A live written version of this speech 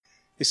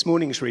This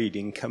morning's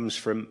reading comes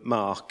from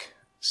Mark,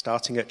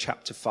 starting at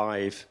chapter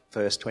 5,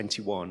 verse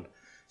 21,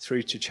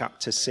 through to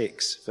chapter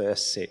 6,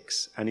 verse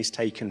 6, and is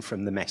taken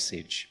from the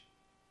Message.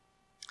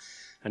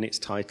 And it's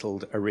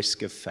titled, A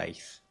Risk of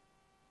Faith.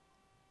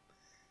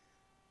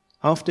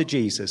 After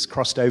Jesus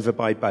crossed over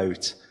by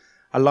boat,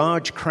 a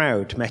large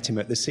crowd met him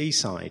at the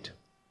seaside.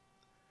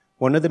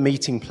 One of the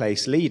meeting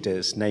place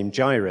leaders, named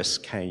Jairus,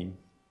 came.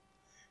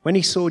 When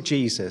he saw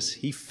Jesus,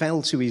 he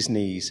fell to his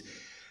knees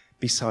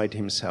beside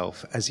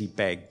himself as he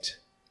begged,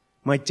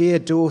 "My dear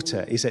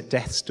daughter is at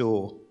death's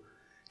door.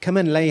 Come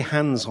and lay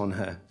hands on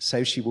her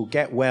so she will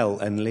get well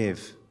and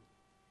live."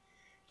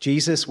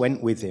 Jesus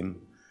went with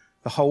him,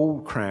 the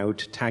whole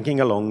crowd tagging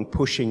along,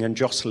 pushing and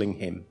jostling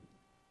him.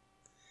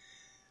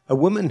 A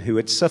woman who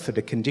had suffered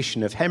a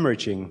condition of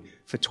hemorrhaging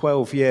for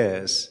 12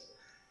 years,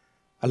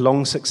 a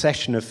long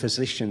succession of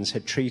physicians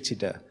had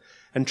treated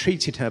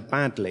her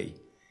badly,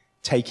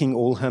 taking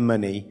all her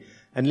money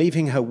and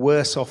leaving her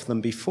worse off than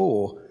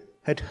before,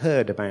 had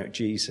heard about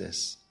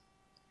Jesus.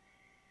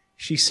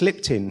 She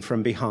slipped in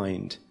from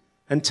behind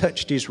and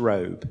touched his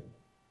robe.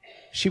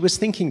 She was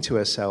thinking to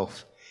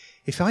herself,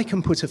 if I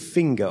can put a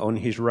finger on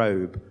his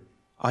robe,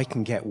 I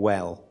can get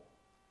well.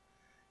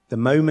 The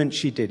moment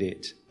she did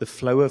it, the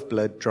flow of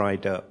blood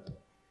dried up.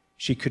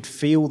 She could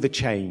feel the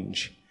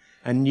change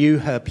and knew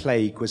her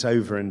plague was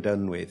over and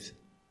done with.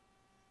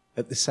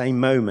 At the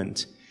same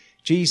moment,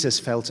 Jesus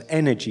felt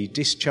energy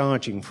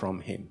discharging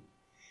from him.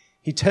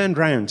 He turned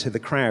round to the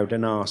crowd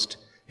and asked,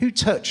 "Who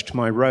touched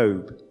my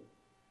robe?"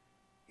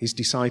 His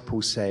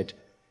disciples said,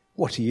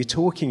 "What are you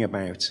talking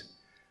about?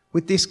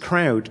 With this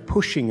crowd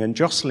pushing and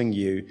jostling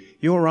you,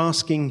 you're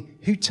asking,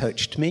 'Who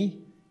touched me?'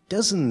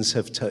 Dozens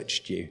have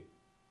touched you."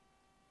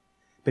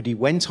 But he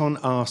went on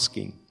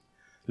asking,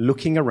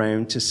 looking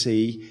around to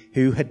see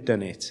who had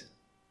done it.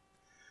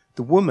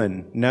 The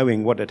woman,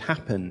 knowing what had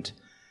happened,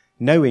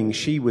 knowing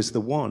she was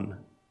the one,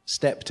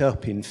 stepped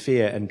up in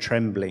fear and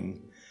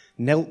trembling,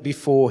 knelt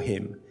before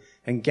him,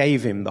 and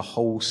gave him the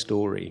whole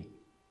story.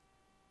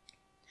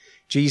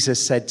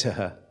 Jesus said to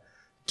her,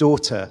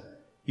 "Daughter,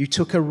 you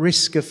took a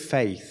risk of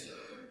faith,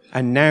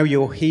 and now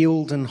you're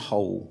healed and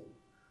whole.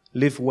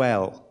 Live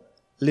well,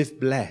 live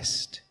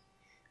blessed,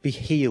 be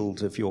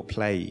healed of your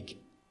plague."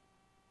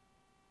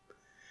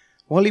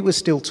 While he was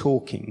still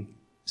talking,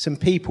 some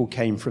people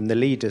came from the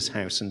leader's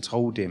house and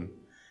told him,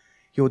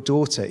 "Your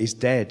daughter is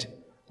dead.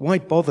 Why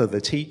bother the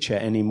teacher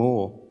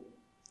anymore?"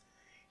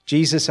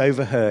 Jesus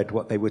overheard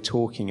what they were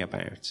talking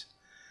about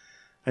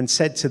and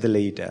said to the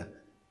leader,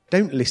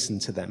 "Don't listen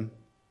to them,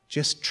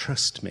 just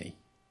trust me."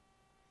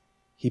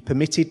 He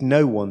permitted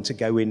no one to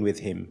go in with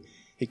him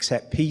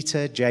except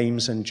Peter,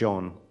 James, and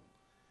John.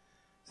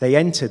 They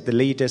entered the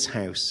leader's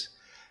house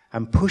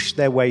and pushed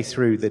their way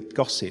through the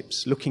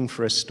gossips looking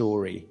for a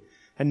story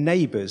and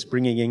neighbors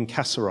bringing in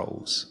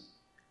casseroles.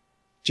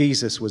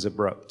 Jesus was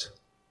abrupt.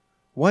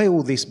 "Why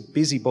all this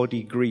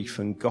busybody grief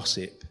and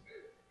gossip?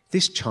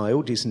 This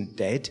child isn't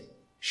dead,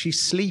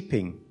 she's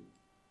sleeping."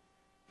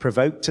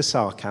 Provoked to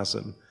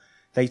sarcasm,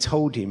 they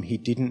told him he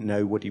didn't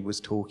know what he was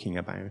talking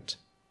about.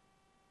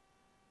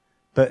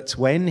 But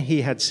when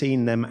he had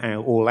seen them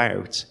all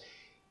out,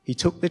 he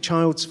took the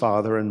child's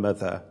father and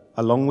mother,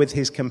 along with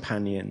his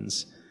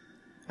companions,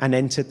 and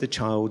entered the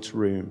child's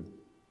room.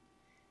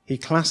 He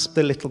clasped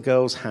the little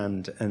girl's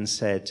hand and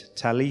said,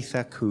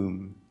 "Talitha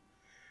cum,"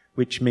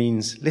 which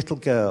means, "Little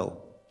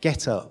girl,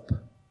 get up."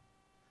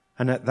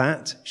 And at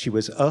that, she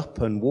was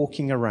up and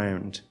walking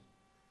around.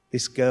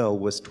 This girl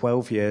was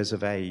 12 years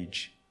of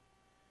age.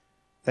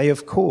 They,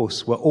 of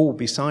course, were all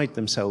beside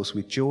themselves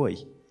with joy.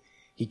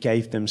 He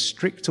gave them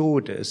strict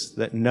orders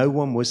that no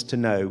one was to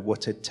know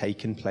what had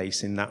taken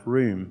place in that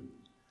room.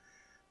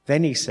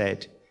 Then he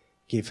said,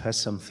 "Give her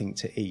something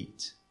to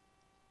eat."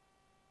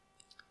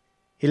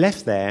 He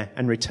left there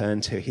and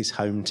returned to his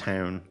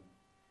hometown.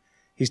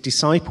 His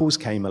disciples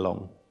came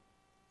along.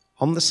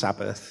 On the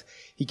Sabbath,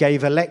 he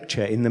gave a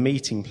lecture in the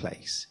meeting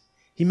place.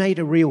 He made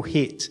a real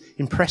hit,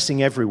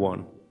 impressing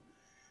everyone.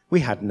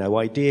 "We had no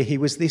idea he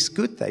was this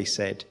good," they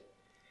said.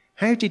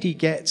 "How did he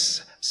get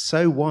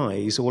so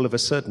wise all of a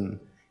sudden,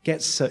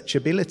 get such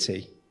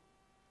ability?"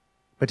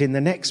 But in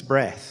the next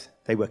breath,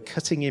 they were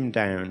cutting him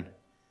down.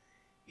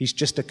 "He's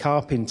just a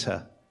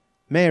carpenter,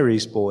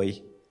 Mary's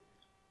boy.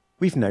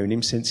 We've known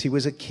him since he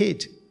was a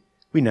kid.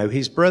 We know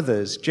his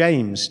brothers,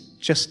 James,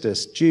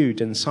 Justus,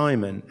 Jude, and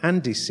Simon,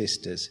 and his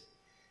sisters.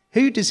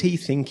 Who does he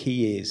think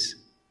he is?"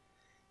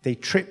 They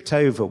tripped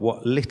over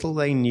what little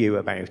they knew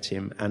about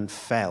him and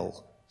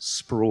fell,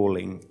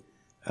 sprawling,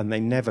 and they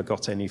never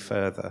got any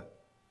further.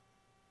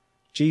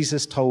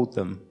 Jesus told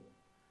them,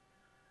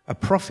 "A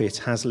prophet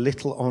has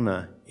little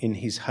honor in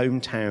his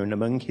hometown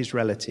among his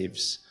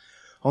relatives,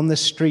 on the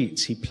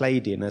streets he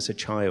played in as a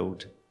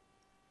child."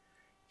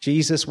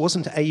 Jesus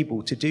wasn't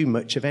able to do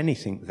much of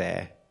anything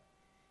there.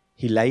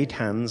 He laid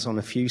hands on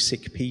a few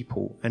sick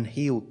people and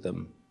healed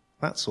them.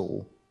 That's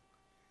all.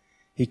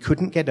 He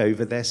couldn't get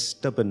over their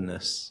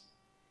stubbornness.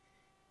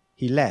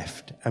 He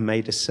left and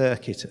made a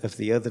circuit of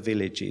the other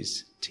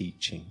villages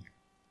teaching.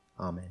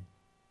 Amen.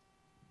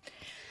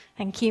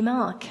 Thank you,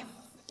 Mark.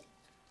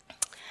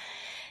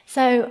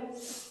 So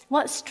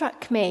what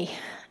struck me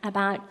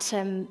about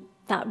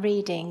that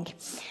reading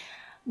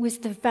was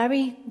the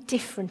very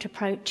different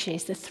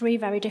approaches, the three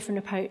very different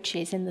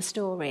approaches in the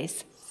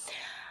stories.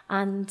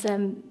 And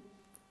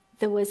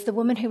there was the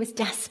woman who was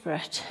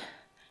desperate,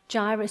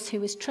 Jairus who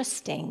was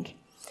trusting,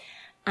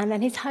 and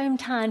then his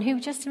hometown who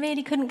just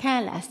really couldn't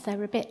care less. They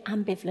were a bit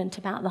ambivalent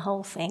about the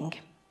whole thing.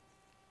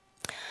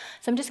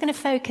 So I'm just going to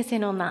focus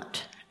in on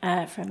that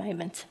for a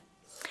moment.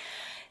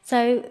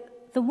 So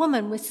the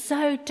woman was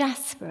so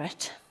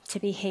desperate to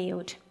be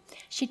healed.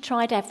 She'd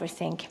tried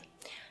everything.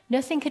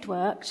 Nothing had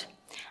worked,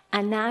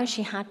 and now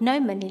she had no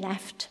money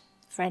left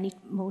for any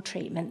more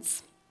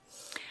treatments.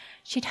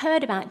 She'd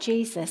heard about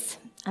Jesus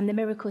and the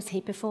miracles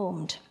he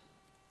performed.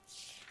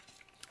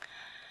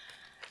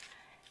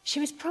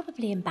 She was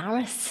probably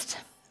embarrassed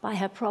by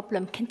her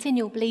problem,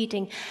 continual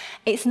bleeding.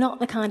 It's not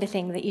the kind of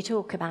thing that you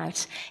talk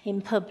about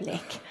in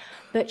public,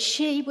 but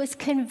she was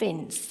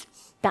convinced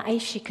that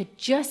if she could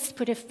just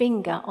put a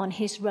finger on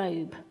his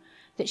robe,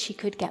 that she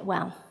could get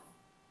well.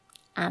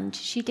 And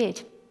she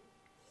did.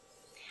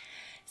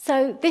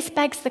 So this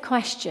begs the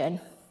question,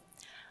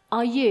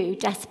 are you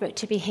desperate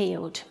to be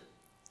healed?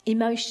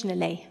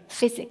 Emotionally,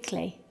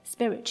 physically,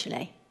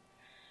 spiritually?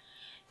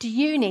 Do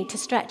you need to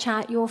stretch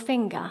out your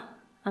finger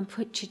and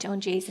put it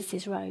on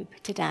Jesus' robe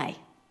today?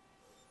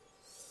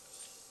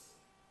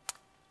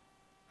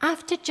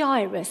 After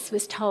Jairus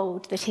was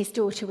told that his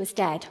daughter was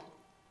dead,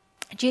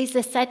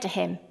 Jesus said to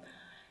him,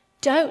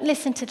 "Don't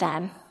listen to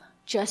them,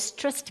 just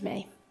trust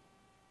me."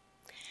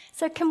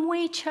 So can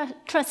we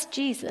trust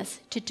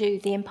Jesus to do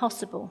the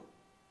impossible?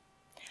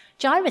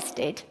 Jairus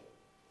did.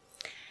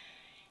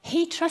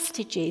 He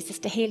trusted Jesus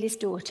to heal his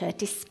daughter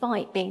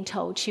despite being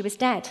told she was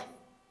dead.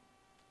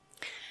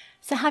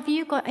 So have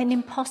you got an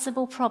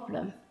impossible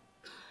problem?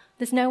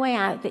 There's no way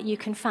out that you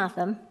can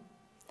fathom.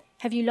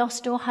 Have you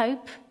lost all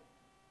hope?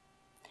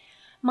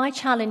 My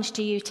challenge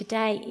to you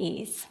today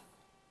is,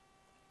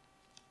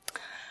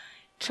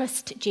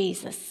 trust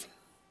Jesus.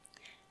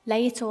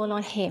 Lay it all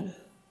on him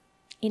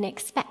in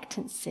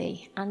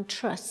expectancy and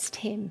trust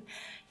him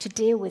to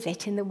deal with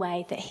it in the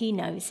way that he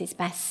knows is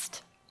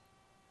best.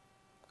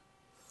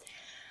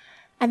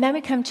 And then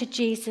we come to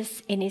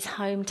Jesus in his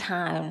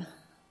hometown.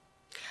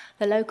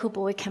 The local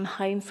boy came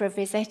home for a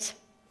visit.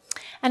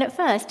 And at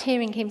first,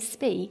 hearing him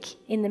speak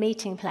in the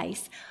meeting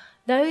place,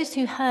 those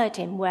who heard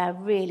him were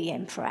really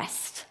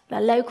impressed. The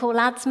local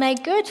lads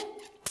made good.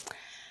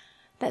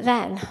 But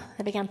then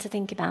they began to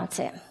think about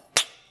it.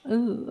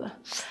 Ooh,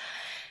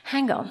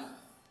 hang on.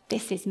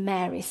 This is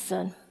Mary's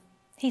son.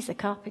 He's a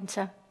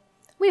carpenter.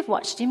 We've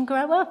watched him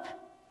grow up.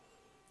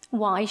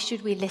 Why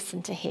should we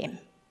listen to him?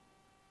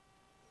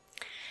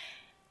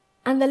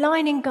 And the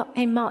line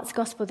in Mark's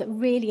Gospel that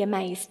really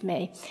amazed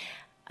me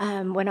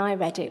when I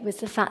read it was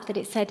the fact that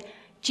it said,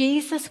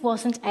 Jesus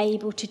wasn't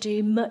able to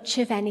do much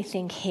of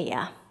anything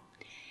here.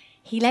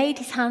 He laid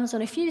his hands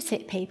on a few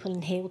sick people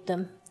and healed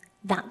them.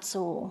 That's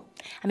all.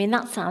 I mean,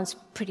 that sounds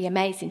pretty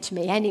amazing to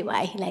me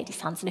anyway. He laid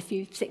his hands on a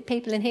few sick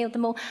people and healed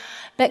them all.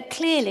 But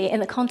clearly,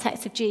 in the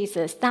context of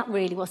Jesus, that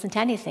really wasn't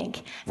anything.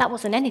 That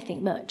wasn't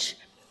anything much.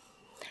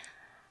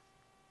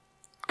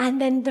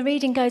 And then the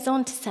reading goes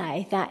on to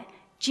say that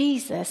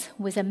Jesus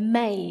was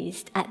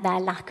amazed at their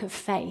lack of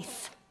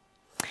faith.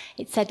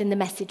 It said in the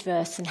Message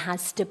verse, and how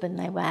stubborn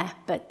they were,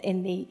 but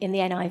in the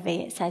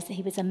NIV it says that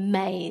he was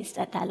amazed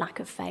at their lack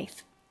of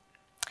faith.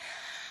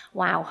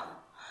 Wow.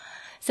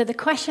 So the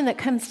question that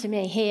comes to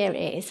me here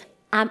is,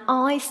 am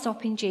I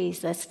stopping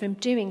Jesus from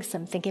doing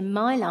something in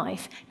my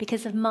life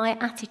because of my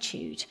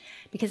attitude,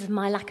 because of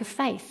my lack of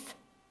faith?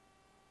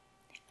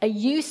 Are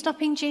you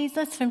stopping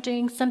Jesus from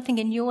doing something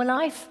in your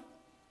life?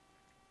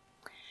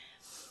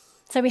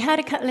 So we heard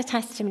a couple of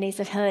testimonies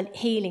of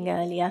healing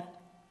earlier.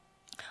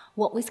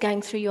 What was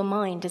going through your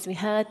mind as we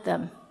heard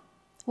them?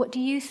 What do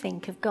you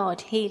think of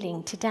God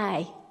healing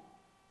today?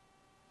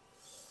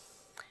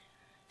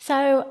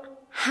 So,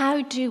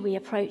 how do we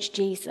approach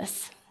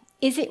Jesus?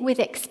 Is it with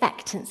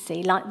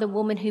expectancy, like the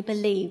woman who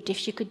believed if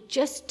she could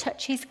just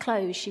touch his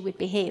clothes, she would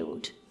be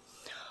healed?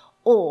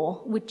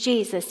 Or would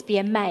Jesus be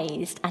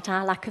amazed at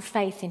our lack of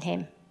faith in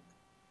him?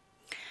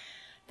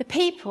 The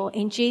people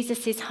in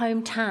Jesus'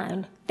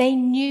 hometown, they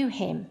knew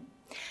him.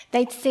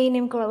 They'd seen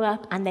him grow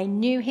up and they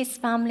knew his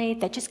family.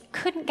 They just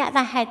couldn't get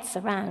their heads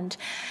around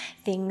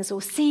things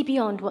or see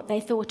beyond what they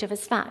thought of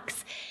as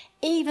facts.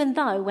 Even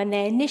though when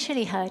they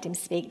initially heard him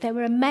speak, they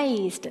were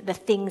amazed at the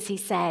things he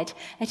said,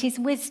 at his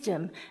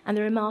wisdom and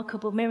the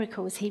remarkable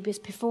miracles he was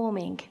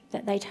performing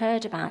that they'd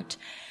heard about.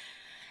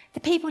 The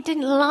people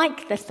didn't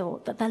like the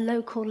thought that their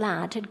local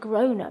lad had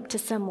grown up to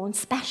someone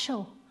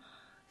special.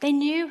 They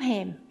knew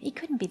him. He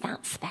couldn't be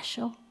that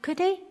special, could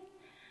he?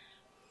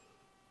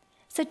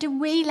 So do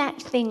we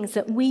let things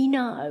that we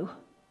know,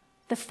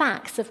 the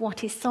facts of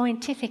what is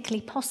scientifically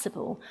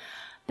possible,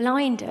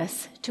 blind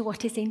us to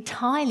what is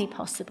entirely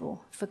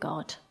possible for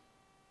God?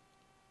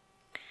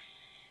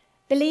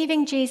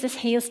 Believing Jesus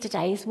heals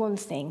today is one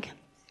thing,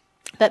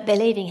 but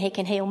believing he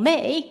can heal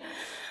me,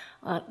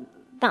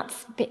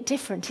 that's a bit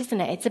different, isn't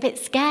it? It's a bit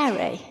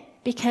scary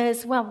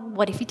because, well,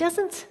 what if he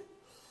doesn't?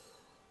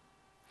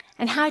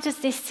 And how does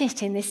this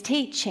sit in this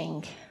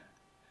teaching?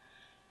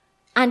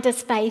 And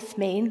does faith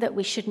mean that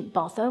we shouldn't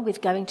bother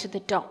with going to the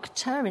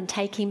doctor and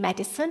taking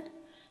medicine?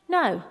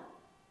 No,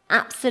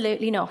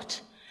 absolutely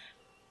not.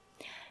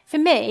 For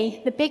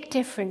me, the big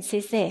difference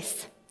is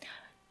this.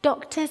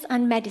 Doctors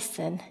and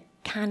medicine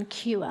can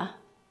cure,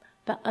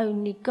 but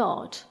only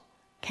God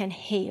can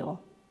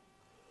heal.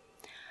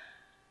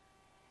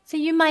 So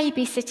you may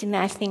be sitting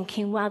there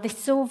thinking, well, this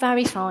is all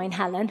very fine,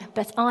 Helen,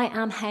 but I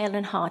am hale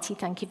and hearty,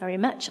 thank you very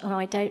much, and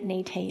I don't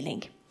need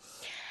healing.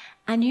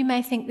 And you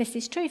may think this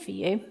is true for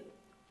you,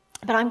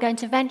 but I'm going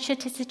to venture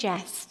to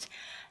suggest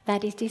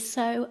that it is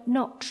so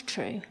not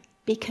true,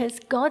 because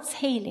God's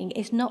healing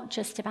is not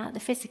just about the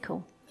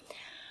physical.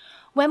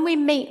 When we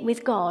meet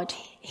with God,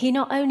 he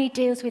not only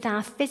deals with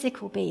our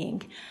physical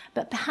being,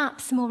 but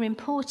perhaps more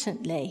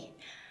importantly,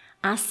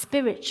 our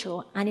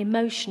spiritual and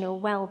emotional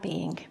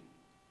well-being.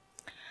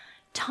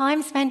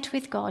 Time spent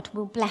with God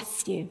will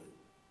bless you,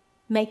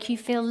 make you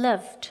feel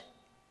loved,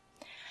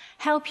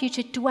 help you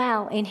to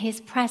dwell in his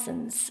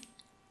presence,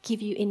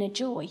 give you inner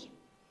joy,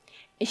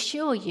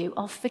 assure you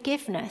of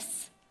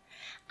forgiveness,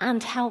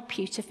 and help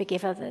you to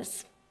forgive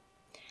others.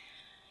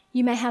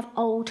 You may have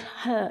old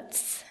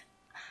hurts,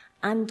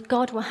 and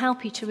God will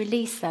help you to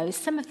release those.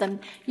 Some of them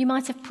you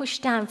might have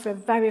pushed down for a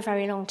very,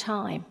 very long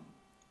time.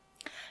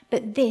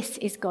 But this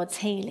is God's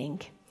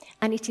healing,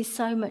 and it is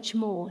so much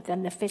more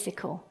than the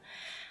physical,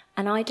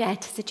 and I dare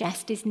to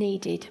suggest is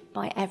needed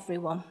by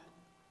everyone.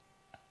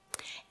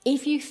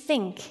 If you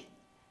think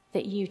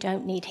that you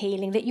don't need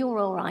healing, that you're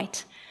all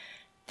right,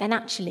 then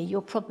actually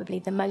you're probably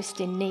the most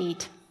in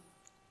need.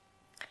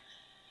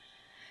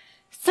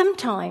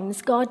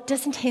 Sometimes God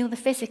doesn't heal the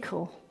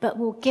physical, but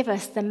will give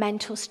us the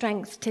mental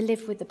strength to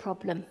live with the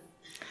problem.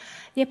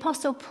 The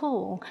Apostle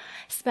Paul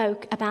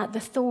spoke about the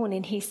thorn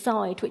in his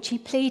side, which he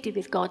pleaded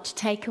with God to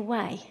take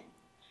away,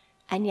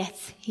 and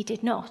yet he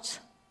did not.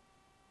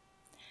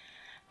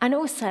 And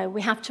also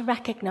we have to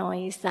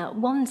recognise that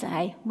one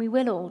day we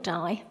will all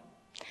die,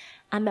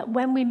 and that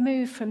when we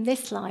move from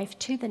this life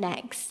to the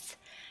next,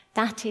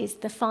 that is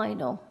the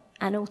final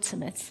and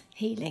ultimate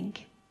healing.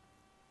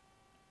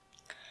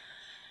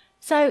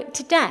 So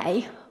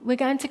today, we're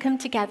going to come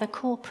together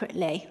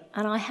corporately,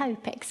 and I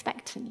hope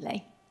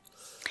expectantly,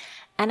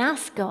 and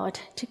ask God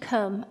to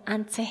come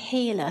and to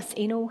heal us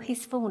in all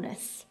his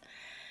fullness,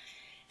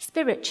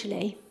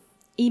 spiritually,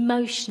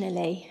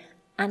 emotionally,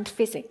 and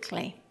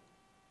physically.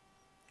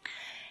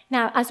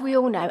 Now, as we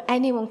all know,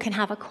 anyone can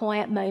have a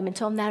quiet moment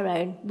on their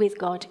own with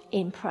God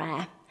in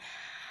prayer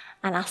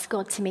and ask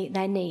God to meet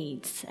their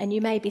needs. And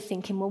you may be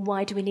thinking, well,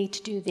 why do we need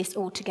to do this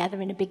all together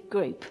in a big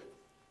group?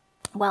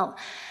 Well,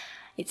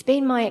 it's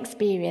been my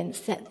experience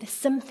that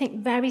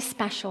something very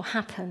special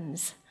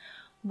happens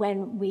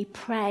when we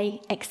pray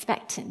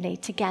expectantly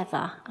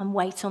together and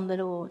wait on the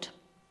Lord.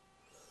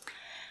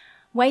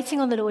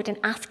 Waiting on the Lord and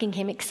asking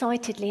him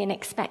excitedly and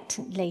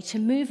expectantly to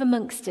move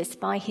amongst us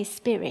by his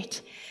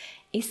Spirit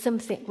is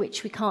something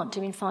which we can't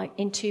do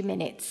in 2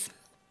 minutes.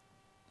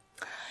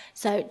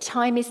 So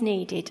time is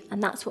needed,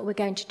 and that's what we're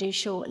going to do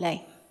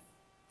shortly.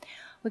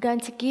 We're going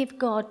to give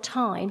God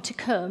time to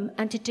come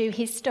and to do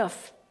his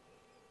stuff.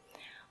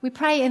 We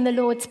pray in the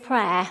Lord's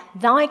Prayer,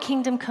 thy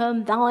kingdom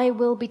come, thy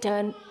will be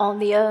done on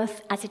the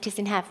earth as it is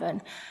in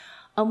heaven.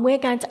 And we're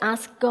going to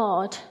ask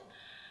God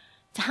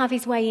to have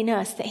his way in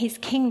us, that his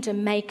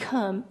kingdom may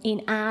come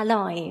in our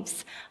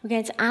lives. We're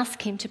going to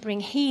ask him to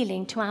bring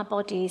healing to our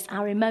bodies,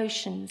 our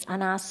emotions,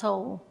 and our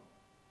soul.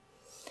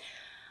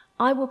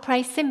 I will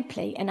pray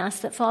simply and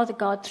ask that Father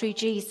God, through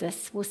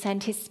Jesus, will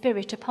send his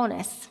Spirit upon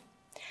us,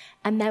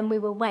 and then we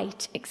will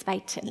wait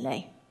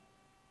expectantly.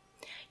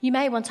 You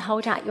may want to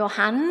hold out your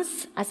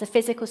hands as a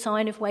physical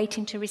sign of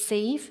waiting to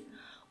receive,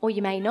 or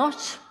you may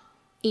not.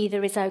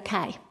 Either is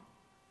okay.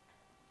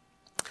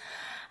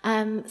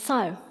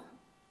 So,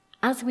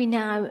 as we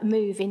now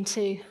move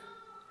into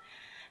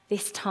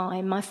this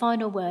time, my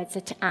final words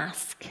are to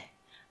ask,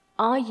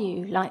 are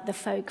you like the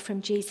folk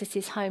from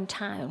Jesus'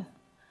 hometown,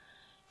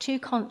 too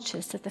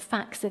conscious of the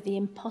facts of the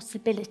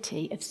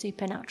impossibility of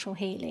supernatural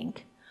healing?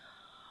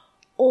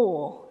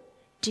 Or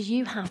do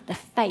you have the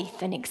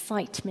faith and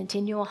excitement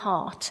in your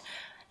heart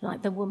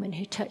like the woman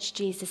who touched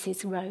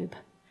Jesus' robe?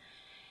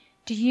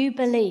 Do you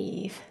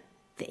believe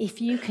that if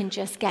you can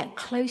just get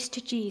close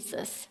to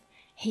Jesus,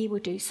 he will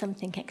do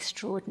something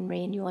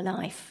extraordinary in your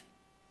life?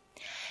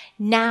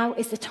 Now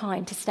is the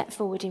time to step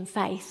forward in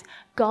faith.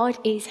 God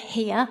is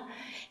here.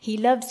 He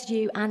loves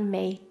you and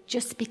me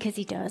just because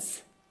he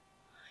does.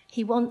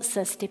 He wants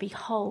us to be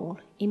whole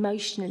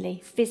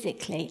emotionally,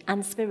 physically,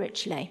 and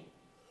spiritually.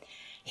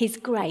 His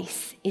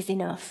grace is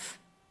enough.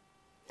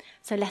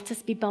 So let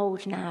us be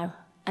bold now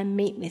and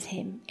meet with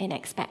him in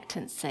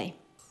expectancy.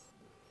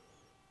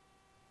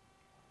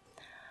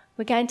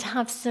 We're going to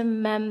have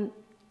some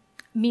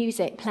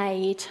music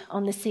played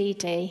on the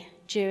CD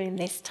during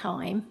this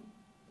time.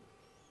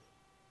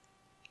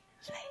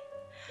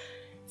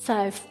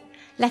 So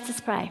let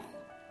us pray.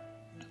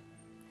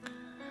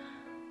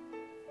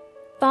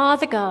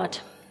 Father God,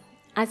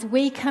 as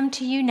we come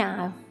to you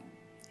now,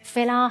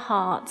 Fill our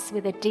hearts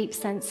with a deep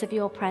sense of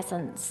your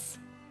presence.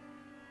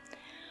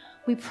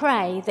 We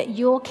pray that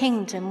your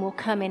kingdom will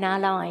come in our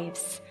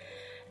lives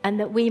and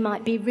that we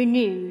might be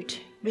renewed,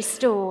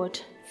 restored,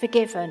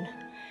 forgiven,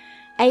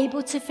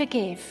 able to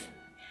forgive,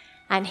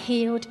 and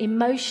healed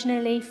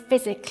emotionally,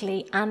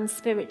 physically, and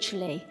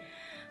spiritually,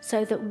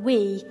 so that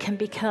we can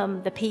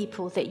become the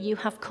people that you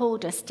have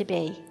called us to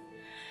be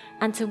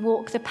and to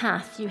walk the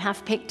path you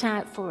have picked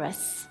out for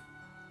us.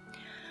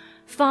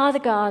 Father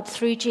God,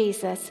 through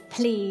Jesus,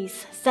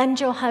 please send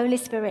your Holy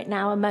Spirit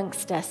now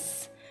amongst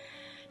us.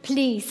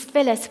 Please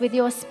fill us with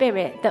your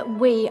Spirit that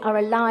we are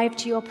alive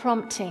to your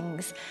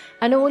promptings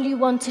and all you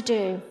want to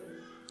do.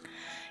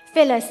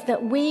 Fill us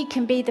that we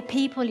can be the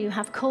people you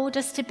have called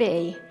us to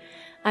be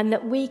and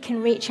that we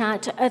can reach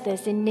out to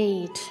others in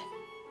need.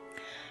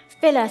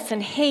 Fill us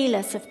and heal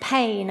us of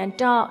pain and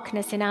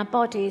darkness in our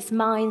bodies,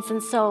 minds,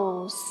 and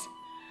souls.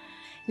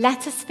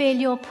 Let us feel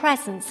your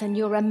presence and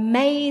your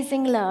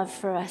amazing love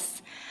for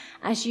us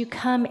as you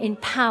come in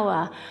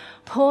power,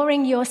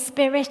 pouring your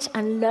Spirit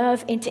and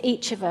love into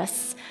each of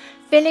us,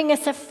 filling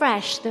us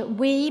afresh that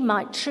we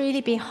might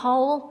truly be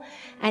whole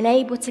and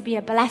able to be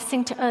a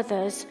blessing to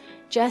others,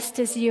 just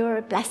as you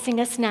are blessing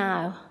us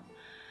now.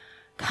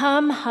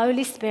 Come,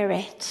 Holy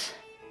Spirit.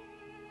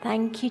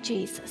 Thank you,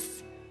 Jesus.